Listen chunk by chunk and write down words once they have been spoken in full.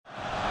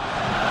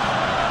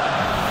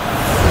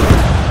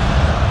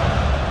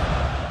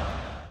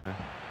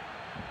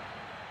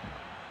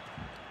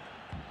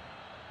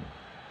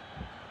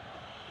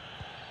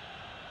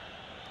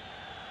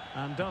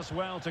does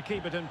well to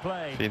keep it in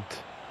play.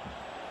 Fint.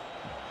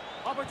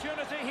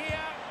 Opportunity here.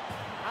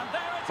 And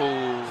there it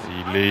is.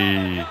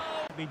 Stilig.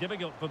 It'd be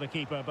difficult for the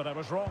keeper, but I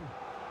was wrong.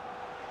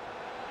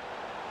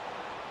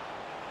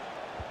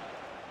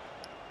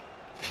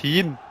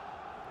 Fin.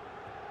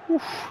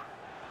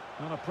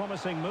 And a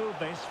promising move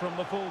this from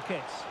the full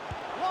kits.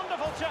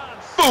 Wonderful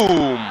chance.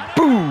 Boom!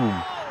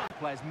 Boom!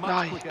 Players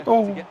much quicker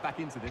to get back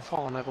into this.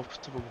 Faen, jeg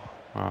ropte på.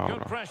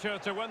 Good pressure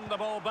to win the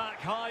ball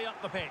back high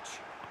up the pitch.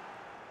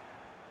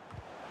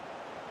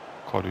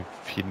 Hva du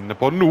finner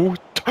på nå?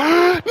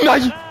 Nei!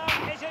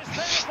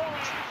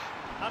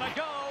 And a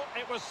goal,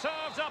 it was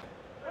served up.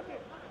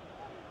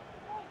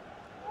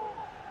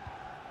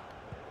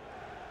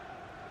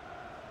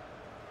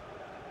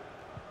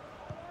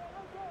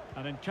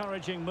 An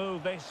encouraging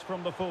move this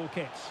from the full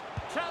kits.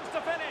 Chance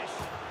to finish.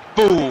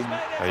 Boom!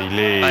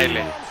 Deilig.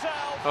 Deilig.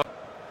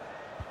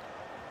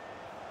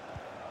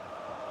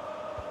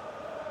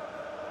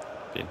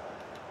 Fin.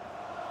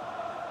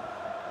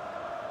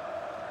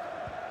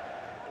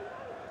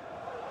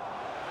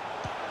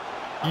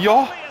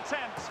 Ja!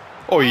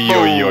 Oi,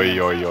 oi, oi,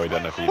 oi, oi,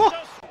 den er fin.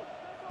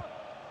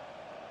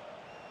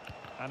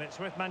 And it's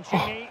with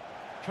Mancini.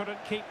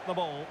 Couldn't keep the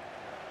ball.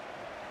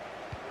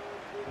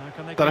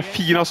 Den er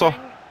fin, altså.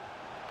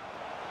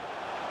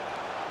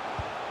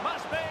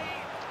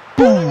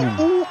 Boom!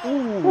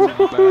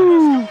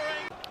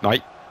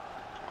 Nei.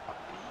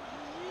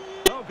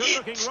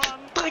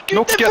 Trekk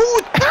ut det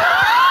fot!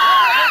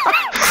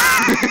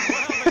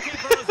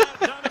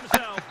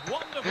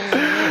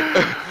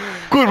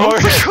 Hvor var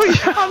det? Hva i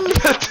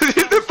helvete?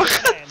 Det er på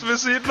rett ved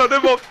siden av, det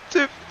var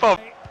tuppa.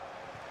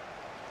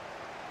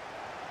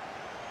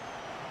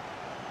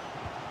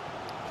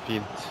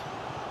 Fint.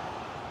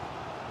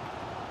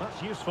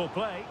 That's useful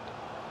play.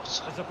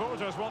 The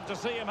supporters want to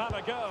see him have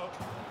a go.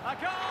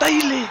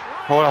 Deilig!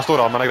 Å, der står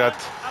han, men det er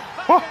greit.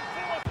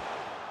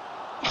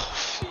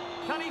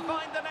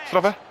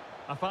 Straffe.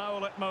 A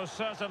foul it most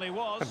certainly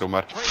was. Det er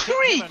dummer.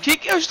 Free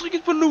kick! Jeg har ikke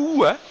trykket på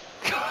noe.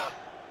 Hva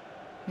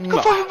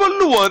Nei. faen var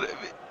lår?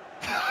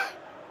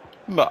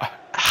 Nei.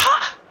 Hæ?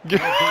 Hva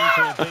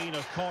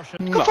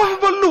Nei. faen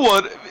var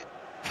lår?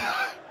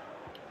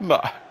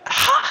 Nei.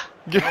 Hæ?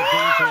 Hva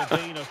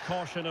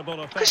skjer da?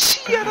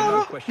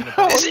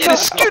 Er det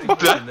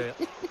skuddet?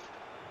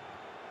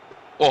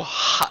 Å,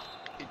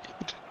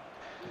 herregud.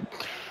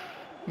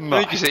 Nei.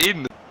 Jeg gikk ikke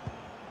inn.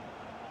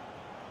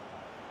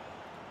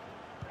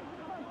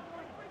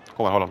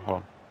 Kom her, hold han, hold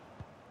han.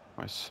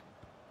 Nice.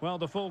 Well,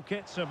 the full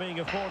kits are being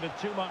afforded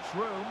too much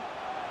room.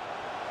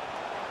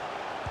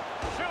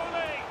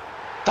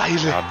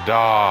 Deilig. Ja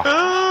da.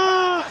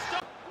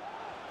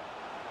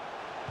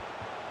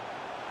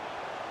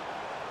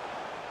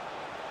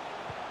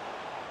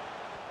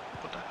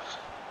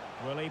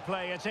 Will he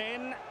play it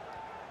in?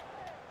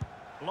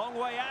 Long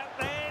way out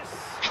this.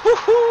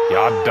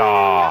 Ja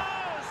da.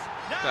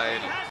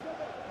 Deilig.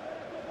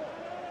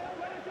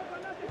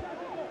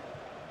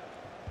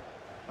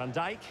 Van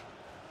Dijk.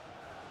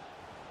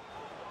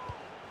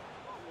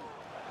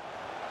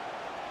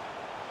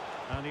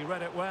 And he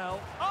read it well.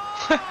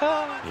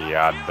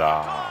 Ja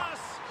da.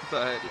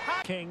 Deilig.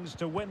 Kings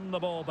to win the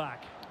ball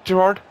back.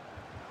 Gerard.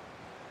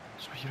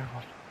 Så gir det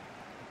ball.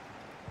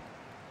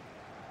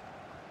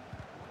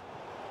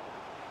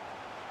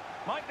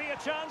 Might be a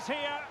chance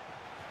here.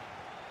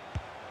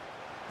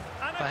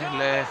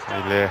 Deilig.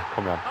 Deilig.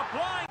 Kom igjen.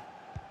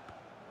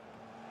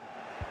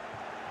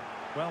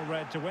 Well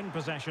read to win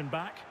possession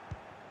back.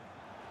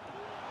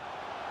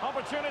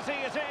 Opportunity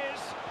it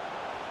is.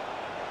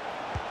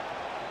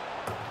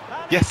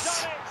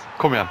 Yes!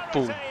 Kom igjen.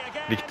 Boom.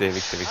 Viktig,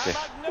 viktig, viktig.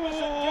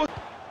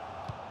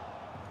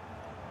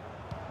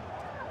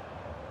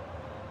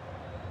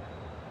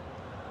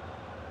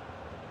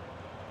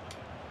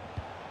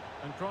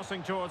 And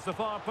crossing towards the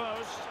far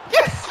post.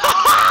 Yes!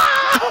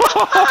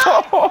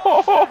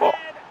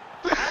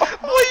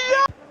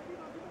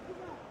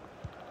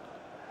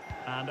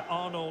 And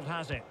Arnold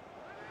has it.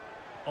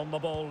 On the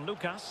ball,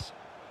 Lucas.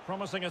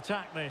 Promising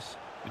attack this.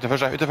 Ute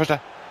første, ute første.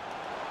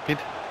 Fint.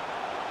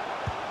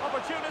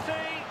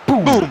 Opportunity.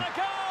 Boom!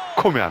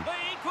 Kom igjen. The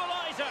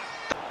equalizer.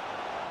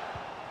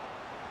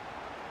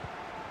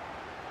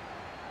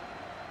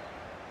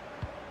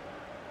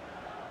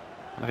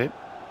 Den er fin.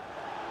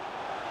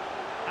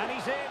 And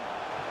he's in.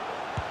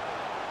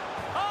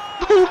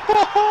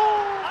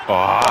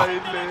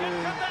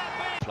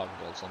 Flagg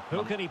og sånt,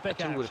 men jeg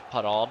tror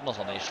paraden og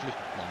sånn er i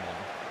slutten av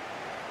måneden.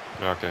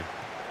 Ja, ok.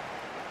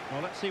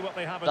 Well, let's see what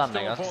they have in Den er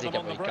store ganske for them sikker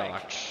on på the ikke har break.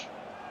 vært.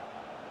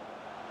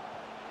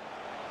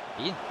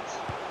 Fint.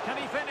 Can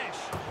he finish?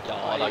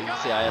 Ja, da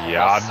sier jeg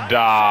Ja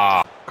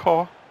da.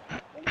 Hva?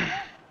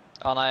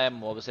 Ja, nei, jeg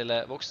må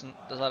bestille voksen,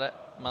 dessverre,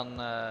 men...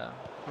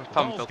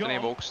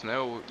 549 voksne er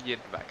jo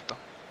gitt vekk da.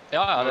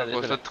 Ja, ja, det Det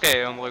koster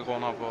 300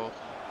 kroner for...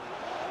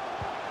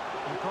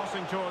 And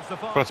crossing towards the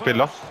far For et spill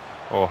da. post.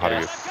 Å,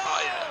 herregud.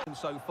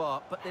 So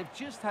far, but they've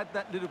just had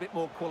that little bit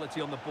more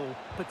quality on the ball,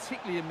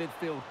 particularly in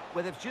midfield,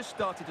 where they've just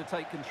started to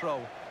take control.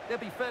 They'll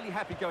be fairly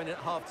happy going in at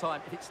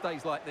half-time if it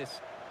stays like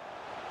this.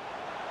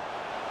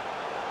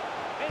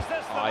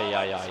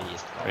 Ai.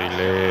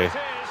 Deilig.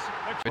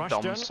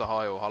 Damse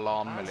har jo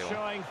 1,5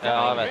 million.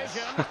 Ja, jeg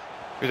vet.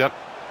 Ut igjen.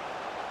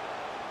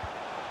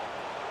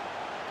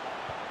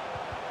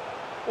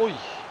 Oi!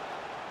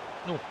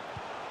 Nå.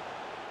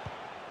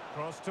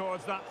 Cross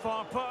towards that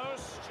far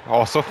post.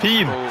 Å, så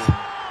fint!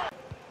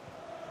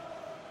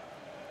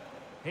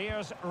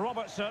 Here's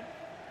Robertson.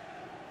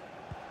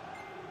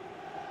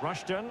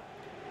 Rushton.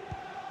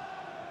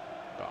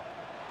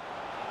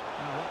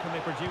 What can they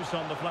produce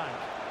on the flank?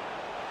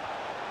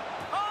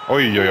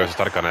 Oi, oi, oi, så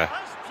sterk han er.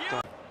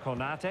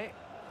 Konate.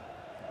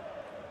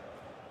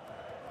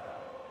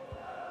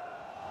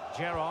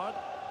 Gerrard.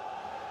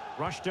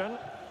 Rushton.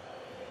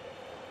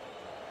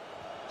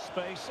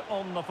 Space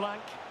on the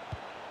flank.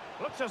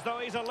 Looks as though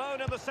he's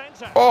alone in the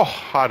centre. Å,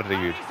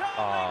 herregud.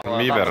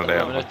 Mye bedre det.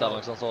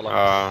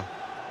 Ja.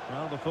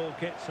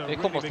 Vi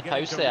kom oss til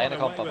pause I ene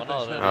kampen, men da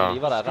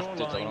livet det rett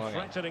ut av noen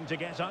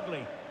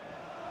gang.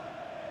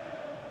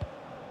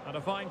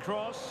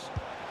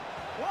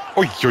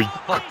 Oi, oi.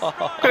 Hva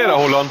det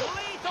Holland?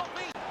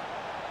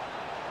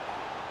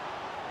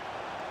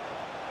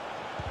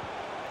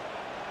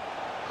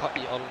 Hva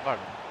I all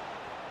verden?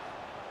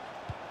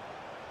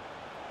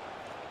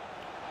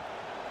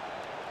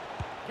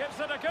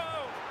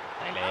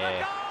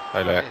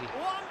 Deilig.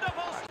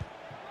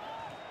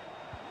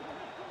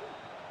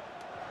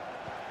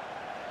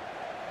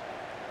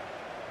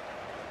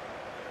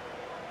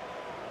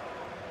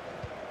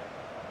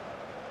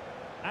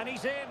 And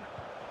he's in.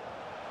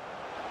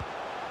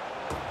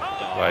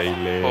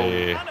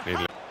 Deilig.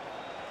 Nydelig.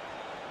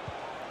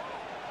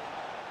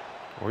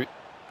 Oi.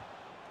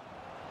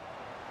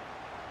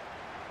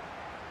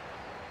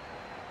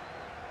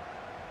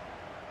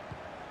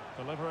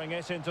 Delivering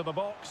it into the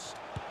box.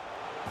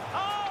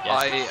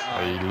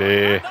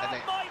 Deilig.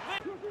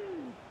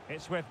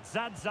 It's with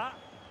Zadza.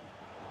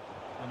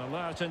 An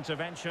alert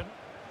intervention.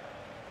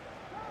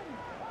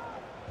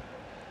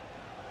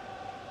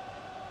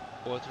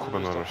 Kom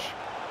igjen, Rush.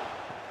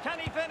 Can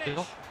he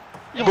finish?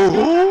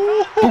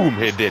 Boom,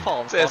 he did.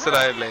 Det så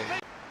deilig.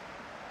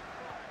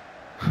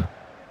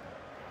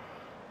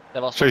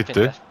 Det var Skøyter.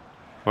 stoppfint.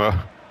 Ja.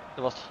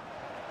 Det var...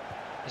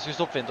 Jeg skulle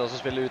stoppfint og så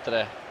spille ut til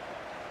det.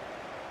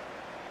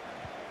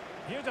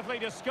 Beautifully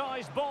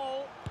disguised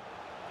ball.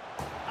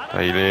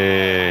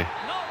 Deilig.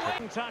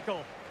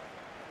 Tackle.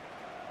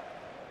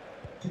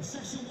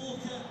 Concession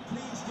Walker,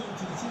 please go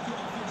to the ticket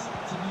office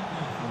to meet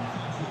Nathan.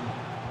 Thank you.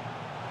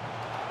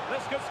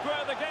 This could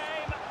square the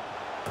game.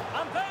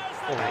 And there's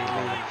the goal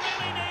they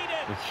really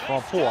needed.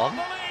 Var på han?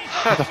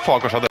 Jeg vet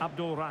faen hva skjedde.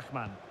 Abdul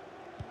Rahman.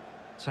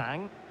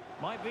 Tang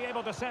might be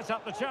able to set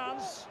up the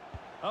chance.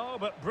 Oh,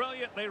 but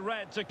brilliantly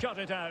read to cut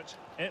it out.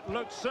 It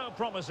looked so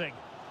promising.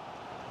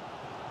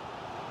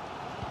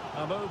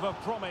 A move of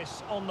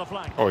promise on the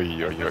flank. Oi,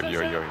 oi, oi,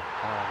 oi, oi.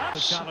 The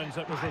challenge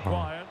that was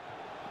required.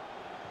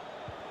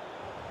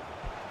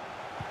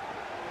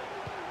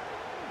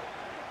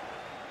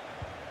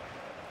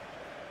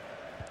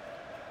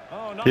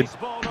 Oh, nice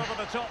ball over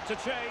the top to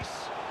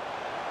chase.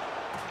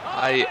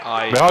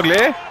 Ai.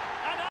 Behagelig.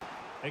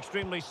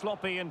 Extremely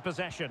sloppy in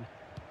possession.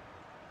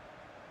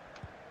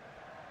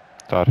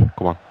 Der,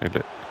 kom an,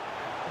 nydelig.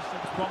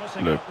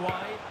 Promising Løp. out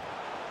wide.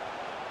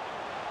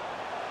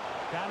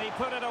 Can he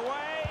put it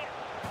away?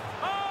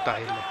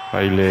 Deilig.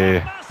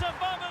 Deilig. Massive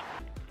moment.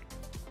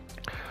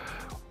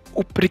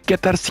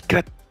 Opprykket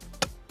sikret.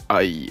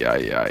 Ai.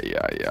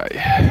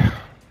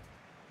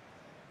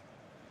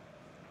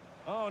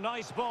 Oh,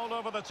 nice ball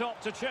over the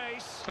top to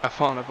chase. Jeg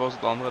faen er på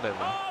sitt andre del.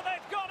 Oh,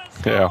 they've gone and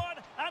scored. Ja.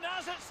 And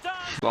as it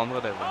stands,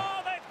 Andre del.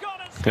 oh, they've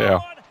gone and Ja.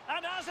 scored.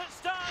 And as it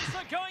stands,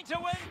 they're going to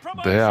win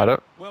promotion. Det det.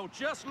 Well,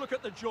 just look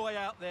at the joy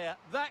out there.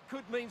 That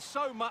could mean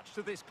so much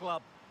to this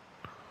club.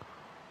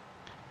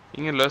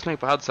 Ingen løsning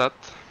på headset.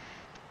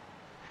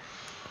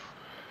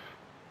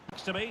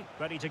 Next to me,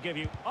 ready to give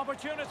you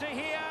opportunity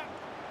here.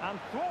 And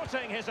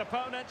thwarting his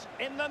opponent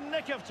in the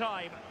nick of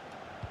time.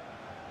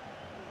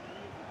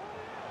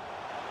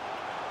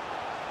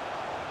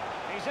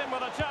 He's in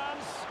with a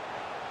chance.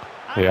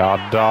 And Ja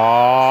yes,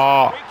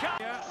 da. we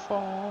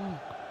can-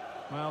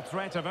 Well,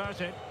 threat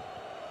averted.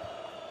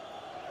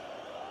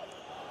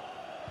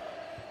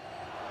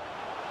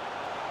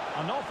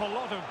 An awful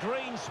lot of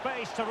green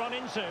space to run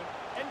into.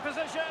 In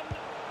position.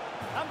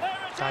 And there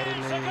it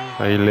is. A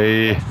goal.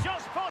 Deilig. It's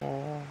just put.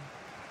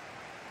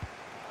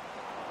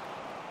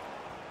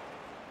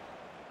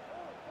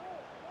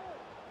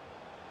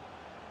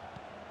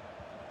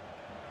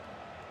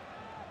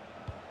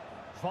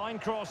 Fine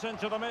cross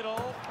into the middle.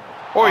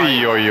 Oi.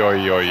 They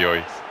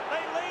lead.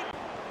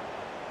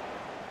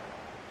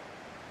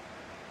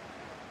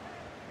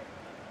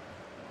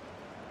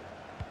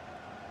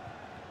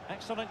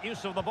 Excellent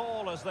use of the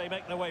ball as they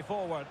make their way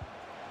forward.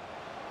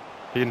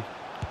 Fin.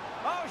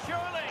 Oh,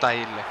 surely.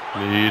 Deilig.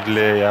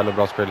 Nydelig, jævlig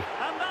bra spill.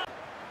 And that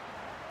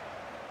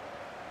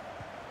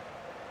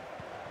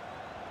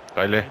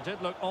Deilig. it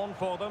did look on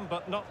for them,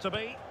 but not to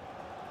be.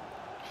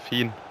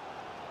 Fin.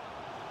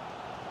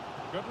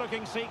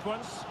 Good-looking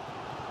sequence.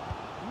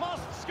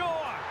 Must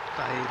score.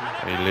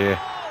 Deilig. And a Deilig.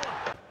 goal!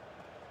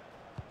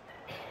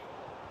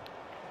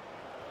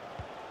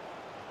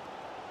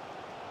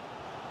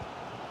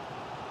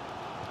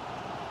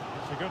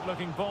 It's a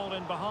good-looking ball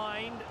in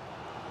behind.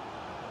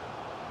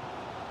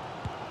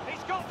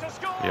 He's got to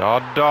score. Ja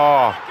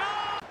da!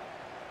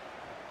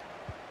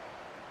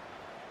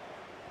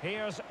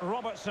 Here's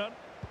Robertson.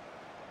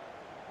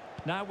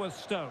 Now with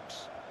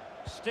Stokes.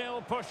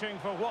 Still pushing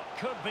for what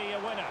could be a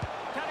winner.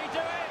 Can he do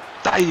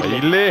it?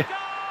 Deilig! Deilig!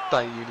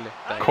 Deilig.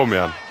 Deilig. Kom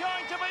igjen.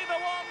 Going to be the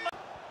one.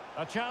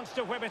 A chance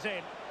to whip it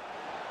in.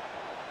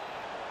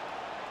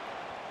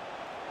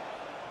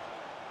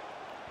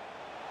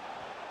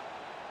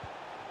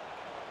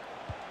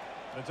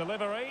 The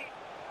delivery.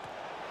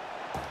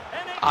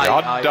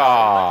 Ja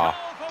da!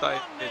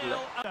 Deilig.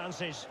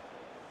 Chances.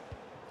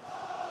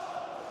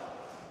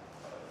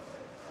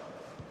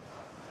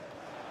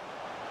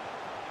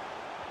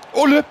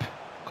 Å, løp!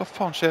 Hva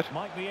faen skjer?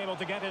 Might be able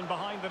to get in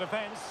behind the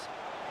defence.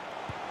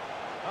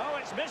 Oh,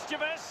 it's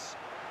mischievous.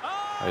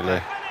 Oh,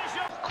 Deilig.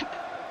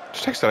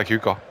 Seks deg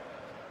kuka.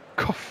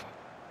 Hva faen?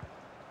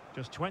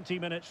 Just 20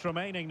 minutes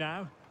remaining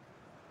now.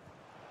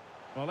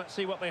 Well, let's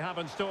see what they have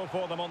in store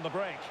for them on the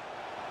break.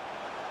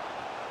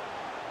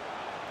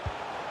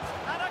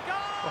 And a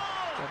goal!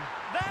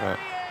 There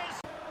he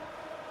is!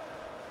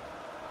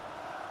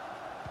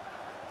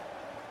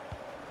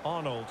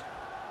 Arnold.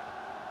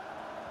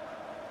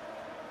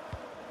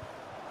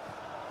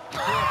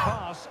 Poor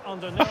pass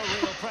under no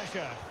real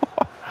pressure.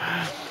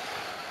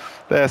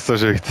 Det er så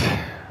sjukt.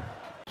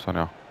 Sånn,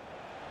 ja.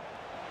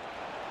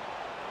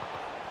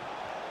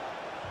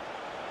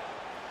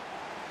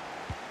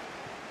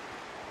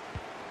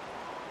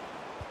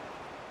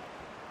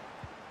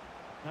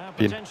 Now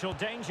Fin. potential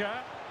danger.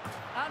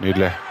 And Nydelig.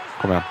 there is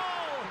Kom the igjen. goal!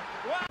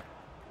 Well,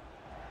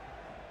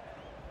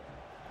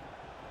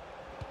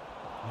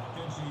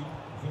 Attentie,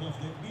 vanaf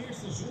de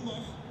eerste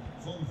zondag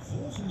van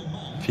volgende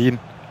maand Fin.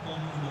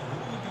 komen in de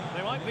horeca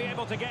they might be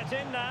able to get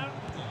in now.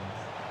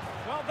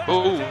 Well, there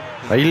Oh. it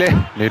is.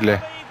 Deilig. Nydelig.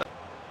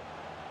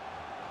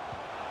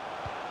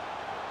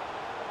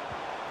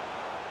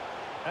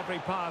 Every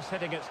pass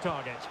hitting its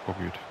target. Å,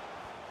 Gud.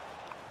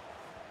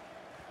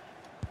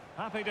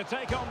 Happy to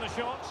take on the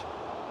shot.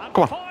 And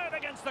Come on. fired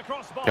against the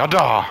crossbar. Ja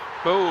da!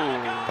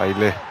 Boom!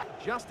 Deilig.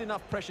 Just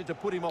enough pressure to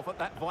put him off at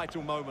that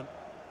vital moment.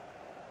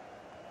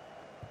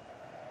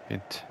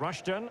 Fint.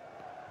 Rushton.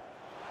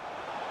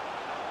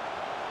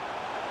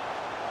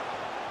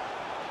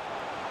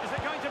 Is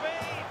it going to be?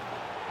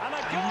 And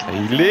a goal.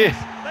 Deilig.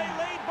 They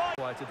lead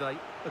by. Today,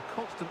 a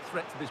constant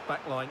threat to this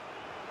back line.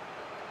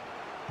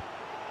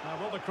 Now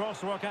will the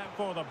cross work out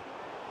for them?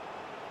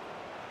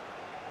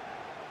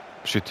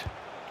 Skyt.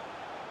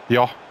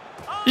 Ja.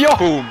 Ja!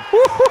 Boom!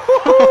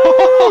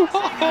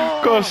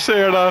 Hva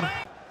skjer der?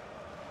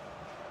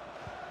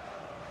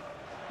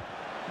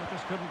 They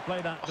just couldn't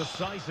play that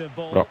decisive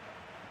ball. Bra.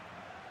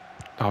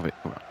 Det har vi.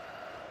 Kom igjen.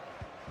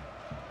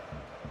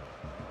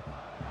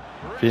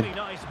 Really Fin.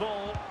 nice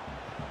ball.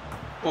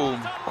 Boom!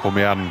 Kom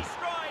igjen.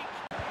 Strike.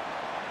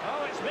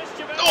 Oh, it's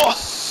mischievous. Åh,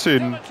 Still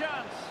synd. a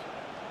chance.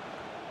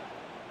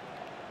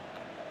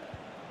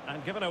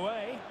 And given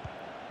away.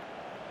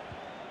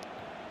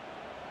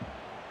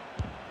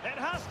 It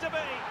has to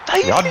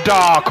be. Ja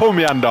da! Kom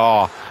igjen,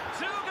 da!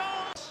 2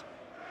 goals.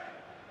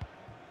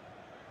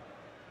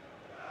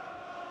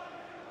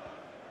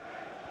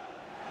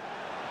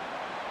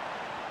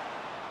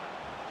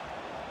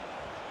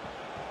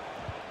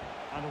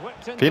 And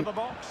whipped into Fin. the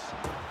box.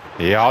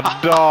 Ja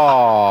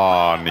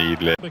da!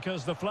 Nydelig.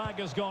 Because the flag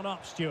has gone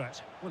up,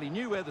 Stuart. Well, he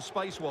knew where the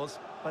space was,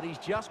 but he's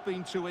just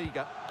been too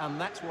eager, and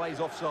that's why he's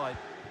offside.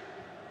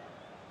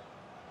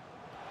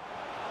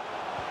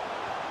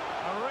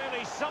 A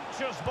really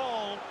sumptuous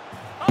ball.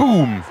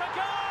 Boom. Oh, it's a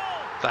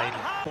goal! Deilig.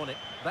 And how- On it,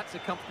 that's a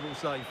comfortable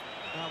save.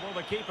 Now, will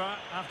the keeper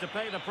have to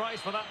pay the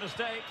price for that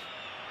mistake?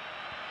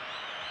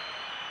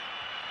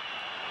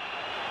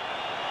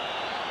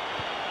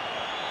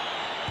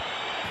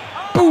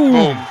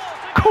 Boom!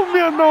 Kom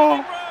igjen,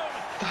 nå!